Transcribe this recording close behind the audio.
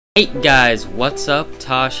Hey guys, what's up?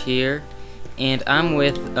 Tosh here, and I'm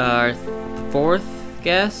with our fourth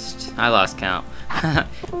guest. I lost count.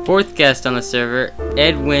 Fourth guest on the server,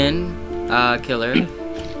 Edwin Killer,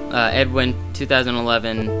 Edwin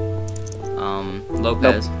 2011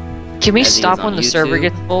 Lopez. Can we stop when the server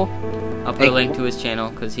gets full? I'll put a link to his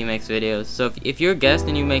channel because he makes videos. So if you're a guest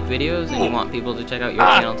and you make videos and you want people to check out your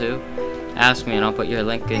channel too, ask me and I'll put your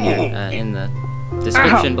link in your in the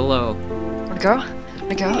description below.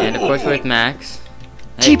 And of course we're with Max.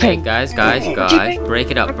 Hey guys,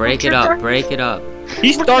 break it up.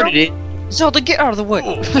 He started it. Zelda, get out of the way.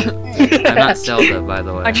 I'm not Zelda, by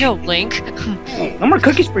the way. I know, Link. No more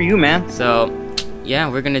cookies for you, man. So, yeah,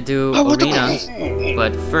 we're gonna do arenas.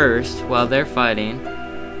 But first, while they're fighting,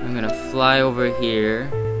 I'm gonna fly over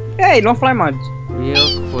here. Hey, don't fly mods.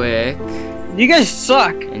 Real quick. You guys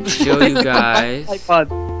suck. And show you guys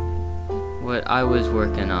what I was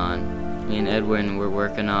working on. Me and Edwin were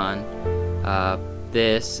working on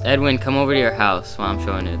this. Edwin, come over to your house while I'm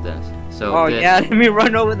showing you this. So yeah, let me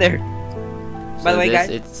run over there. So by the way, guys,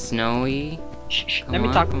 it's snowy. Let me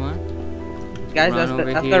talk. Come on. Guys, that's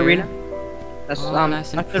the arena. That's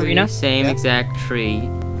nice and that's the arena. Same exact tree.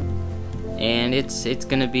 And it's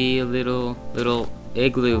gonna be a little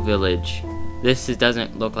igloo village. This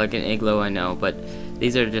doesn't look like an igloo, I know, but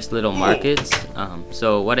these are just little markets.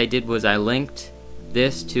 So what I did was I linked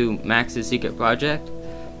this to Max's secret project,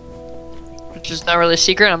 which is not really a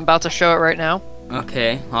secret. I'm about to show it right now.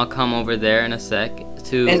 Okay, I'll come over there in a sec.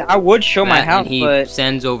 And I would show my house, and he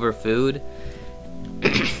sends over food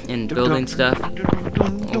and building stuff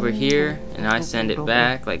over here, and I send it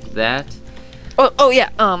back like that. Oh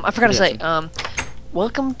yeah. I forgot to say.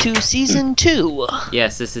 Welcome to season 2.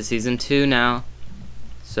 Yes, this is season 2 now.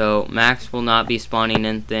 So Max will not be spawning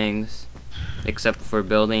in things, except for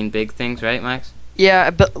building big things, right, Max?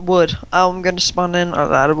 Yeah, but wood. I'm gonna spawn in a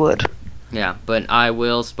lot of wood. Yeah, but I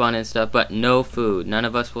will spawn in stuff, but no food. None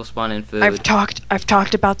of us will spawn in food. I've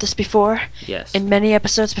talked about this before. Yes. In many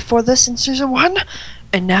episodes before this in season 1,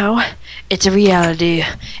 and now it's a reality.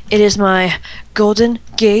 It is my Golden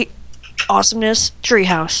Gate awesomeness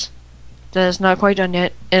treehouse. That is not quite done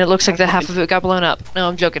yet, and it looks like that half of it got blown up. No,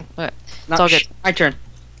 I'm joking. Okay, it's all good. My turn.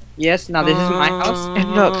 Yes. Now this is my house.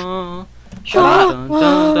 And look. Shut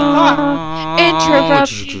up!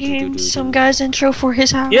 Intro, some guy's intro for his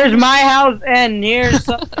house. Here's my house, and here's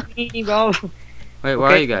bro. Wait, where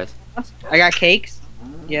are you guys? I got cakes.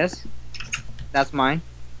 Yes, that's mine.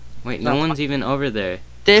 Wait, no one's even over there.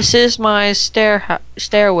 This is my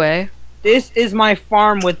stairway. This is my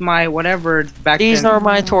farm with my whatever back These then. are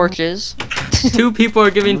my torches. 2 people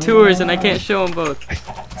are giving tours, and I can't show them both.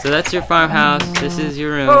 So that's your farmhouse. This is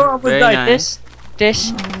your room. Oh, very nice.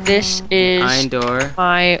 This is Iron door.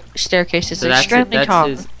 my staircase. It's So extremely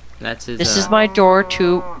tall. That's his. This is my door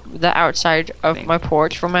to the outside of my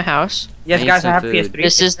porch from my house. Yes, guys, I have PS3.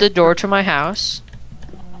 This is the door to my house.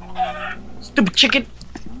 Stupid chicken.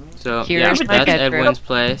 So Here's yeah, my that's bedroom. Edwin's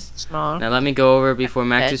place. Small. Now let me go over before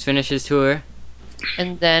Max has finished his tour.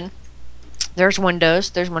 And then there's windows.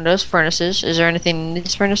 There's windows, furnaces. Is there anything in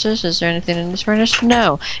these furnaces? Is there anything in this furnace?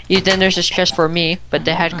 No. Then there's this chest for me, but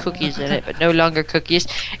they had cookies in it, but no longer cookies.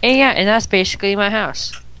 And yeah, and that's basically my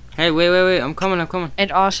house. Hey, wait, I'm coming.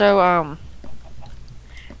 And also,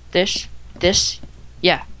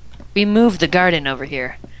 yeah, we moved the garden over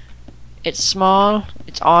here. It's small,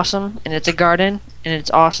 it's awesome, and it's a garden, and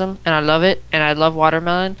it's awesome, and I love it, and I love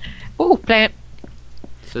watermelon. Ooh, plant.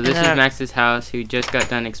 So this is Max's house. He just got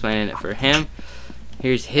done explaining it for him.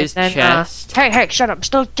 Here's his chest. Hey, shut up! I'm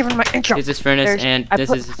still giving my intro. Here's his furnace, and this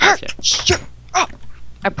is his chest.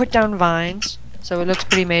 I put down vines, so it looks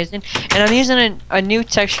pretty amazing. And I'm using a new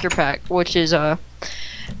texture pack, which is a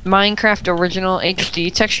Minecraft Original HD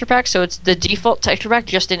texture pack. So it's the default texture pack,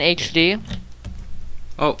 just in HD.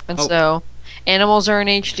 So animals are in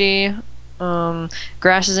HD.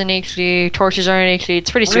 Grass is in HD. Torches are in HD.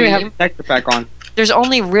 It's pretty sweet. I don't even have a texture pack on. There's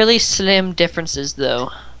only really slim differences,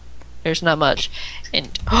 though. There's not much. And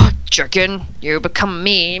chicken, you become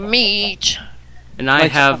meat. And I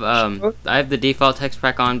have the default text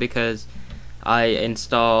pack on because I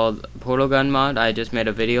installed Portal Gun mod. I just made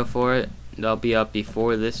a video for it. That'll be up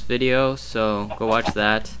before this video, so go watch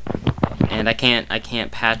that. And I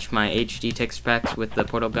can't patch my HD text packs with the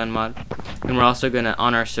Portal Gun mod. And we're also gonna,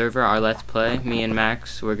 on our server, our Let's Play, me and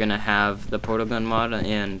Max, we're gonna have the Portal Gun mod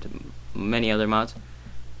and many other mods.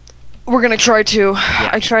 We're gonna try to. Yeah.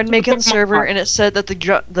 I tried making the server, and it said that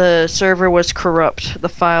the server was corrupt. The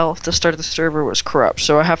file to start the server was corrupt,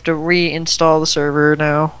 so I have to reinstall the server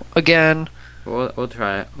now again. We'll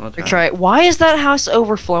try it. We'll try it. Why is that house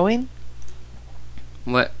overflowing?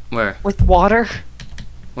 What? Where? With water.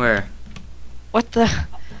 Where? What the?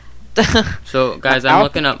 So guys, I'm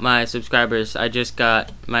looking up my subscribers. I just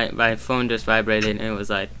got my phone just vibrated and it was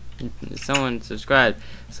like someone subscribed.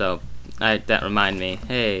 So that reminded me.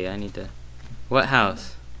 Hey, I need to. What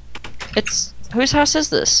house? It's whose house is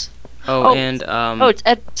this? Oh, and Oh, it's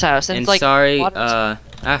Ed's house. And, and it's like sorry, water-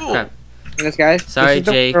 crap. Yes, guys. Sorry, This is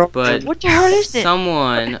the Jake, world. but What the hell is this?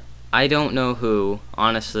 someone, I don't know who,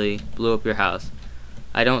 honestly, blew up your house.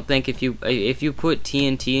 I don't think if you put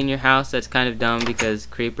TNT in your house, that's kind of dumb because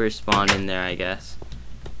creepers spawn in there, I guess.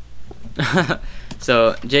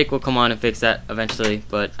 So Jake will come on and fix that eventually,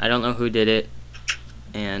 but I don't know who did it.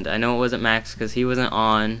 And I know it wasn't Max because he wasn't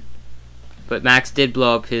on. But Max did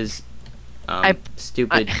blow up his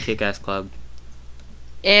stupid kick-ass club.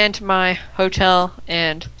 And my hotel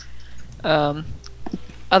and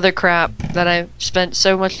other crap that I spent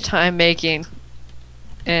so much time making,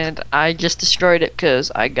 and I just destroyed it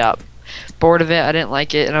because I got bored of it. I didn't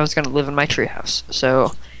like it, and I was gonna live in my treehouse.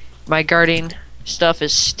 So my guarding stuff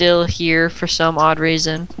is still here for some odd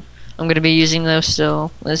reason. I'm gonna be using those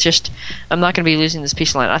still. It's just I'm not gonna be losing this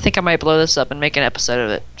piece of land. I think I might blow this up and make an episode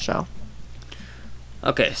of it. So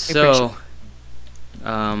Okay, so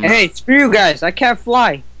Hey, screw you guys! I can't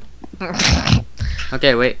fly.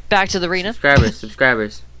 okay, wait. back to the arena.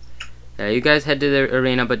 Subscribers. Yeah, you guys head to the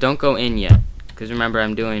arena, but don't go in yet. Because remember,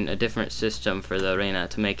 I'm doing a different system for the arena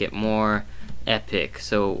to make it more epic.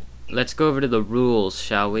 So let's go over to the rules,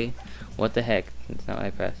 shall we? What the heck? That's not what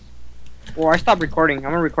I pressed. Well, I stopped recording. I'm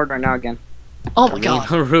gonna record right now again. Oh my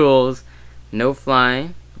god. Arena rules. No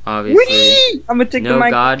flying, obviously. Whee! I'm gonna take No the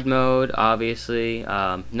mic. god mode, obviously.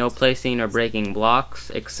 No placing or breaking blocks,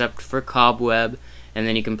 except for cobweb. And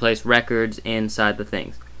then you can place records inside the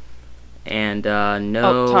things. And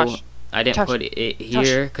no, Tosh. I didn't Tosh. put it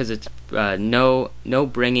here because it's no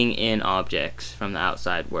bringing in objects from the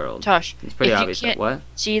outside world. Tosh, It's pretty if you obvious. can't What?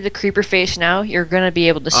 see the creeper face now, you're gonna be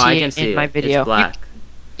able to see Oh, I can it see in my it. video. It's black.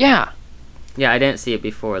 Yeah. Yeah, I didn't see it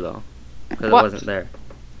before though, because it What? wasn't there.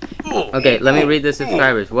 Okay, let me read the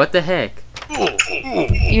subscribers. What the heck?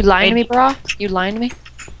 You lying to me, brah? You lying to me?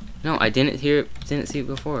 No, I didn't see it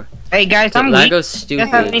before. Hey guys, I'm weak. Lago's You guys stupid.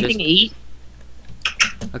 have anything to eat?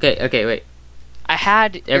 Okay, wait. I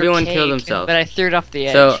had your Everyone cake, killed himself. but I threw it off the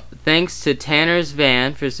edge. So, thanks to Tanner's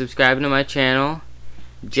Van for subscribing to my channel.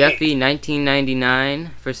 Jeffy1999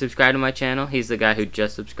 for subscribing to my channel. He's the guy who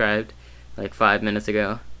just subscribed like 5 minutes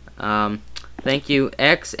ago. Thank you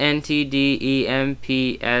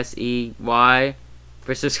XNTDEMPSEY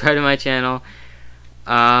for subscribing to my channel.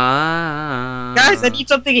 Guys, I need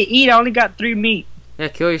something to eat. I only got 3 meat. Yeah,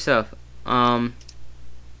 kill yourself.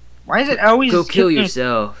 Why is it always Go kill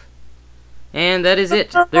yourself. And that is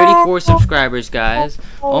it. 34 subscribers, guys.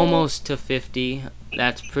 Almost to 50.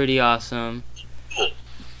 That's pretty awesome.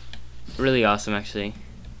 Really awesome, actually.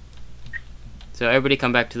 So everybody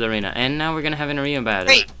come back to the arena. And now we're going to have an arena battle.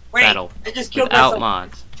 Wait. Battle. I just killed Without myself.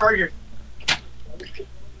 mods. Charger.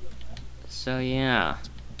 So, yeah.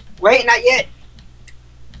 Wait, not yet.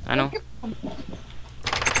 I know.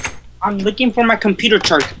 I'm looking for my computer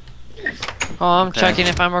charger. Oh, I'm Okay. checking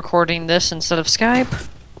if I'm recording this instead of Skype.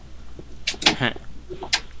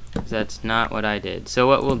 That's not what I did. So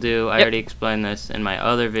what we'll do, I already explained this in my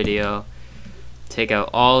other video. Take out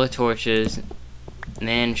all the torches, and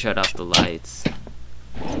then shut off the lights.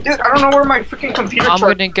 Dude, I don't know where my freaking computer I'm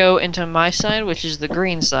charger. going to go into my side, which is the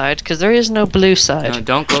green side, because there is no blue side. No,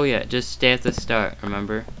 don't go yet. Just stay at the start,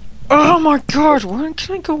 remember? Oh my god, when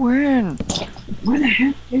can I go in? Where the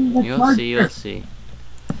heck is the You'll see.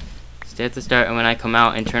 Stay at the start, and when I come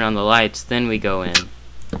out and turn on the lights, then we go in.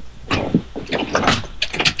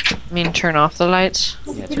 I mean, turn off the lights.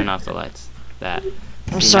 Yeah, turn off the lights. That.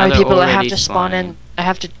 I'm See, sorry, now they're people. I have already to spawn in. spawning.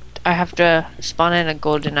 I have to spawn in a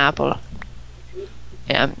golden apple.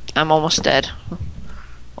 Yeah, I'm almost dead.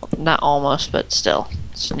 Not almost, but still.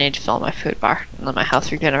 Just need to fill my food bar and let my health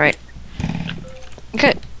regenerate.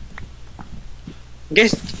 Okay.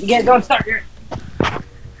 Guys, you guys don't start here.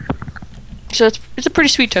 So it's a pretty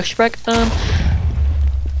sweet texture pack.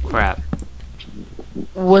 Crap.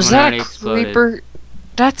 Was One that already a exploded. creeper?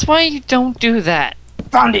 That's why you don't do that.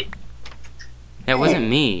 Found it. That wasn't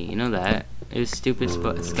me. You know that. It was stupid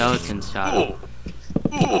skeleton shot.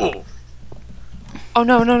 Oh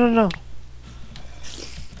no. No.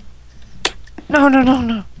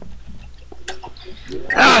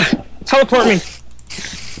 Teleport me.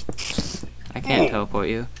 I can't teleport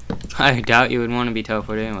you. I doubt you would want to be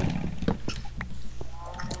teleported anyway.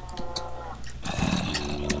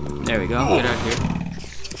 There we go. Get out of here.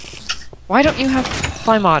 Why don't you have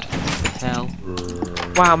fly mod? Hell.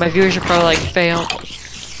 Wow, my viewers are probably like fail.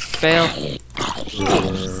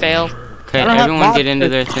 Okay, I don't have everyone get mods. into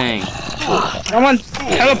their thing. Someone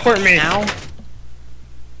teleport me now.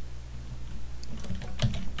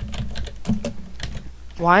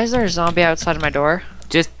 Why is there a zombie outside of my door?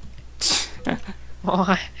 Just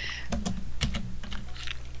Why?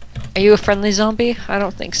 Are you a friendly zombie? I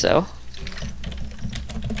don't think so.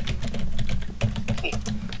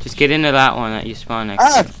 just get into that one that you spawn next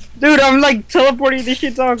Ah, to. dude, I'm like teleporting. This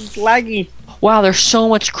shit's all laggy. Wow, there's so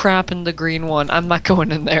much crap in the green one. I'm not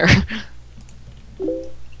going in there.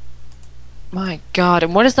 My god,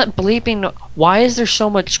 and what is that bleeping? Why is there so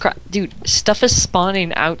much crap? Dude, stuff is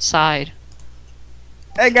spawning outside.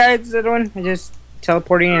 Hey guys, everyone. I just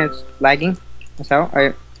teleporting and it's lagging. That's how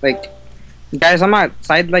I like. Guys, I'm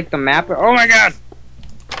outside like the map. Oh my god.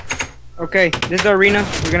 Okay, this is the arena.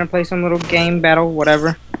 We're gonna play some little game battle,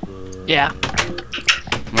 whatever. Yeah.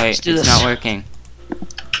 Wait, do it's this. not working.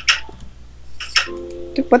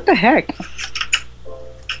 Dude, what the heck?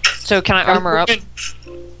 So can I armor up?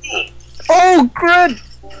 Oh, crud!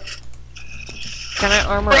 Can I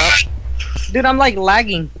armor up? Dude, I'm like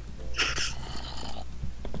lagging.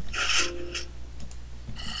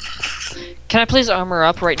 Can I please armor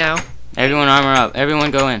up right now? Everyone armor up.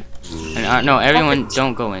 Everyone go in. And, no, everyone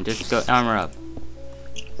don't go in. Just go armor up.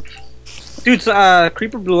 Dude,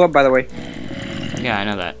 creeper blew up, by the way. Yeah, I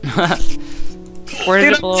know that. Where did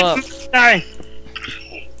Dude, it blow up? Die.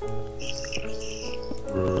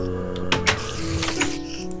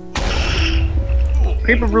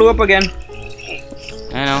 Creeper blew up again.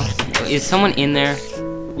 I know. Is someone in there?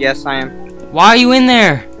 Yes, I am. Why are you in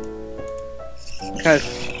there? Because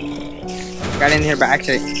got in here by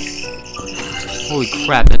accident. Holy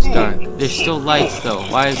crap, that's dark. There's still lights though.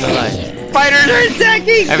 Why is there lights? Spiders are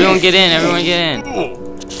attacking! Everyone get in, everyone get in.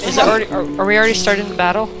 Is it already? Are we already starting the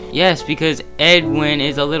battle? Yes, because Edwin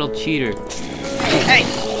is a little cheater. Hey!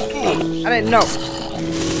 I didn't know.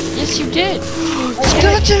 Yes, you did.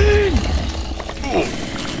 Skeleton!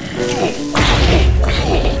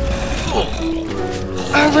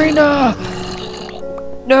 Arena!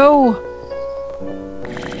 No!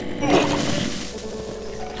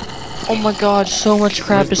 Oh my god, so much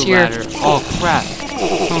crap Where's is the here. ladder? Oh crap.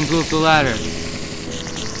 Someone blew up the ladder.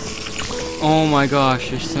 Oh my gosh,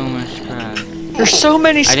 there's so much crap. There's so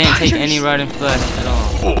many I spiders. didn't take any rotten flesh at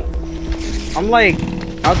all. I'm like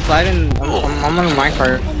outside and I'm on a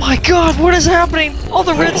minecart. Oh my god, what is happening? All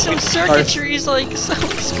the redstone circuitry is like so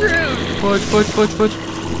screwed. Fudge.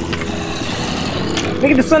 Look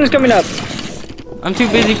at the sun is coming up. I'm too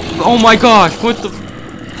busy. Oh my gosh, what the?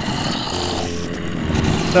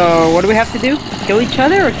 So what do we have to do? Kill each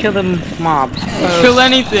other or kill the mobs? Kill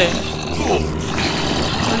anything.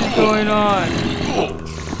 What is going on?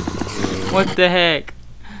 What the heck?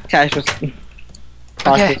 Cash was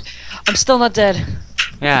Okay, I'm still not dead.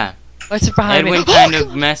 Yeah. What's it behind Edwin me? kind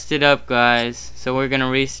of messed it up, guys. So we're gonna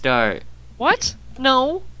restart. What?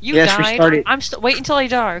 No, you Yes, died. restart it. I'm still. Wait until I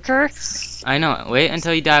die, okay? I know. Wait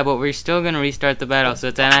until you die, but we're still gonna restart the battle. So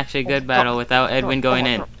it's an actually good battle without Edwin going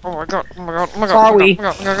in. Oh my god! Oh my god! Oh my god! Sorry. Oh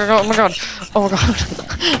my god! Oh my god! Oh my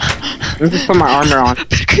god! Let me just put my armor on.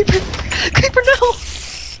 Creeper! Creeper! No!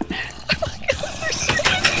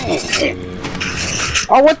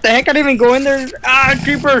 Oh, what the heck? I didn't even go in there. Ah,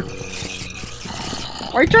 creeper!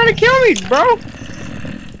 Why are you trying to kill me, bro?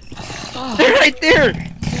 Oh. They're right there.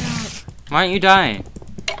 Why aren't you dying?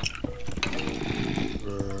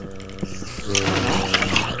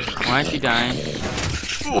 Why aren't you dying?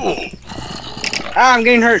 Ah, I'm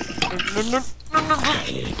getting hurt.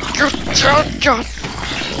 God!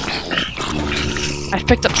 I've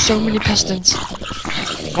picked up so many pistons.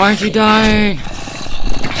 Why aren't you dying?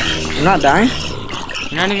 I'm not dying.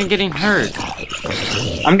 You're not even getting hurt.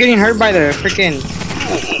 I'm getting hurt by the freaking.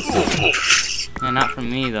 Yeah, not from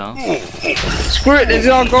me though. Screw it, this is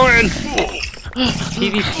all going.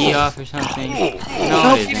 PvP off or something? No,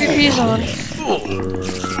 No, it isn't. PvP's on.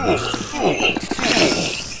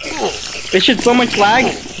 This shit's so much lag.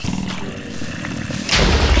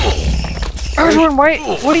 Everyone, wait!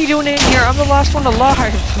 What are you doing in here? I'm the last one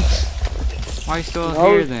alive. Why are you still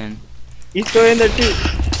Oh. here then? He's still in there too.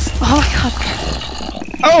 Oh my god!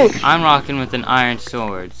 Oh! I'm rocking with an iron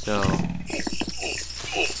sword, so.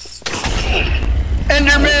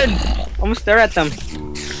 Enderman! I'm gonna stare at them.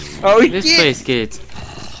 Oh, This shit. place gets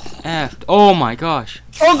effed. Oh my gosh.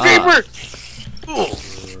 Oh, creeper!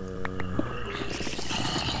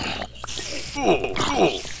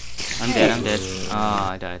 I'm dead. Oh,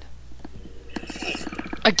 I died.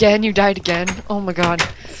 Again, you died again. Oh my god.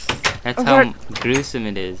 That's Oh, how God. gruesome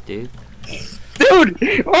it is, dude. Dude!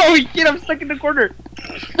 Oh shit, I'm stuck in the corner.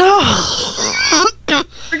 No!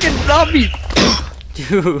 Freaking zombies!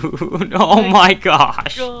 Dude, oh my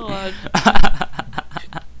gosh. God.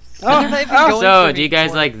 Oh, They're not even oh. going So, for do me you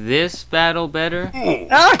guys anymore. like this battle better?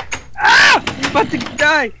 Ah! Ah! I'm about to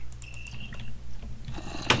die.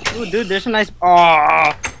 Ooh, dude, there's a nice.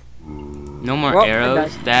 Oh, No more Well, I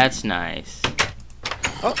arrows? died. That's nice.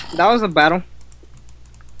 oh, that was a battle.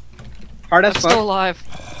 Hard as I'm fuck. still alive.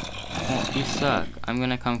 You suck. I'm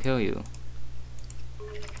gonna come kill you.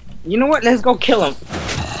 You know what? Let's go kill him.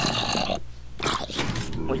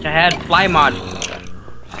 Wish I had fly mod.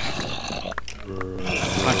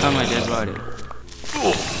 I found my dead body.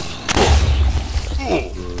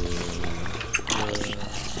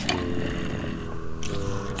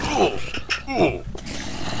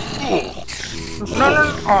 No, no,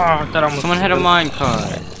 no. Oh, that almost. Someone had a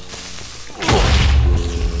minecart.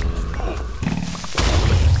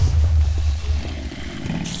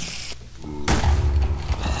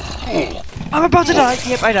 I'm about to die.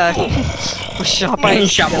 Yep, I died. Was shot by.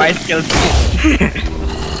 Shot by skills.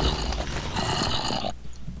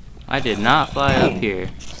 I did not fly up here.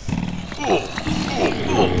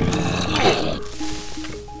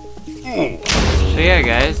 So yeah,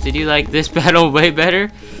 guys, did you like this battle way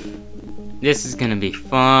better? This is gonna be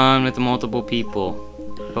fun with multiple people.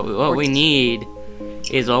 But what we need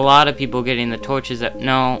is a lot of people getting the torches up.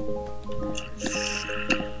 No.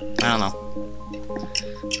 I don't know.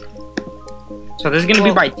 So this is gonna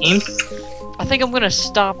be by teams. I think I'm gonna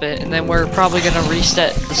stop it, and then we're probably gonna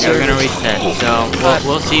reset the Yeah, server. we're gonna reset. So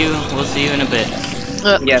we'll see you. We'll see you in a bit.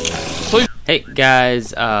 Yes. Hey guys,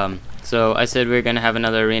 so I said we were gonna have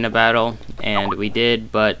another arena battle, and we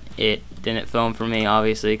did, but it didn't film for me,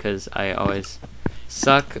 obviously, because I always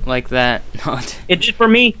suck like that. It's just for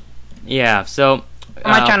me. Yeah, so On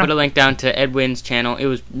my I'll channel. put a link down to Edwin's channel. It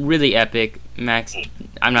was really epic. Max,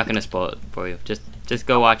 I'm not gonna spoil it for you. Just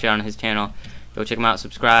go watch it on his channel. Go check him out.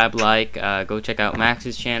 Subscribe, like. Go check out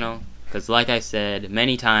Max's channel, because like I said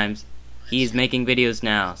many times, he's making videos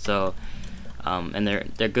now. So, and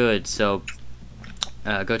they're good. So,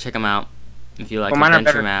 go check them out if you like Well, mine are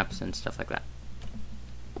adventure better. maps and stuff like that.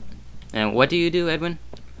 And what do you do, Edwin?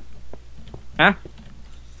 Huh?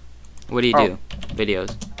 What do you do?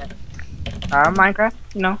 Videos. Minecraft.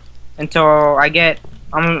 You know, until I get.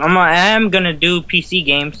 I am gonna do PC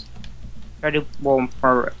games. I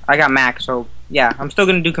got Mac, so yeah, I'm still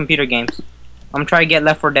gonna do computer games. I'm trying to get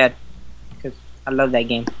Left 4 Dead because I love that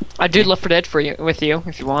game. I do Left 4 Dead for you, with you,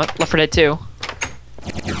 if you want. Left 4 Dead 2.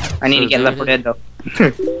 I need So to get there Left 4 it Dead though.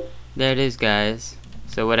 There it is, guys.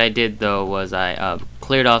 So what I did though was I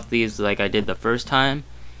cleared off these like I did the first time,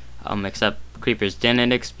 except creepers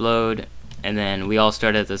didn't explode, and then we all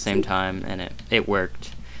started at the same time, and it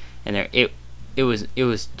worked, and it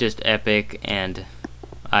was just epic, and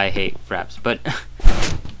I hate fraps. But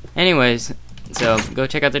anyways, so go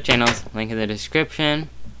check out their channels, link in the description.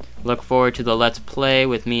 Look forward to the Let's Play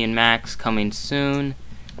with me and Max coming soon,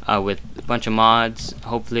 with a bunch of mods.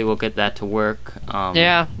 Hopefully we'll get that to work.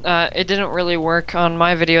 Yeah, it didn't really work on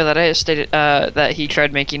my video that I stated that he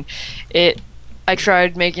tried making. I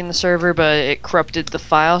tried making the server, but it corrupted the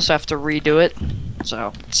file, so I have to redo it.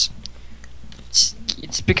 So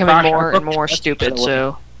it's becoming Gosh, more and more that's stupid. better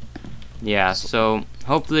So Yeah, so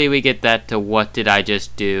hopefully we get that to what did I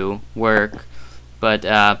just do work. But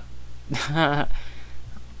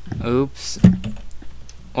oops.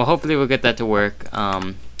 Well, hopefully we'll get that to work.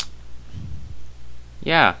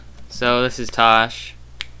 Yeah. So this is Tosh.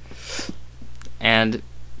 And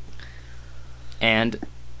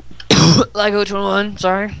Lego 21,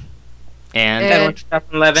 sorry. and And-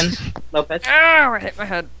 2011 Lopez. Ah, I hit my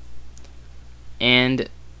head. and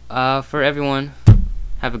for everyone,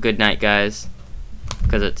 have a good night, guys.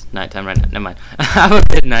 Because it's nighttime right now. Never mind. Have a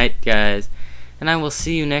good night, guys. And I will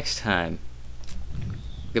see you next time.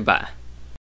 Goodbye.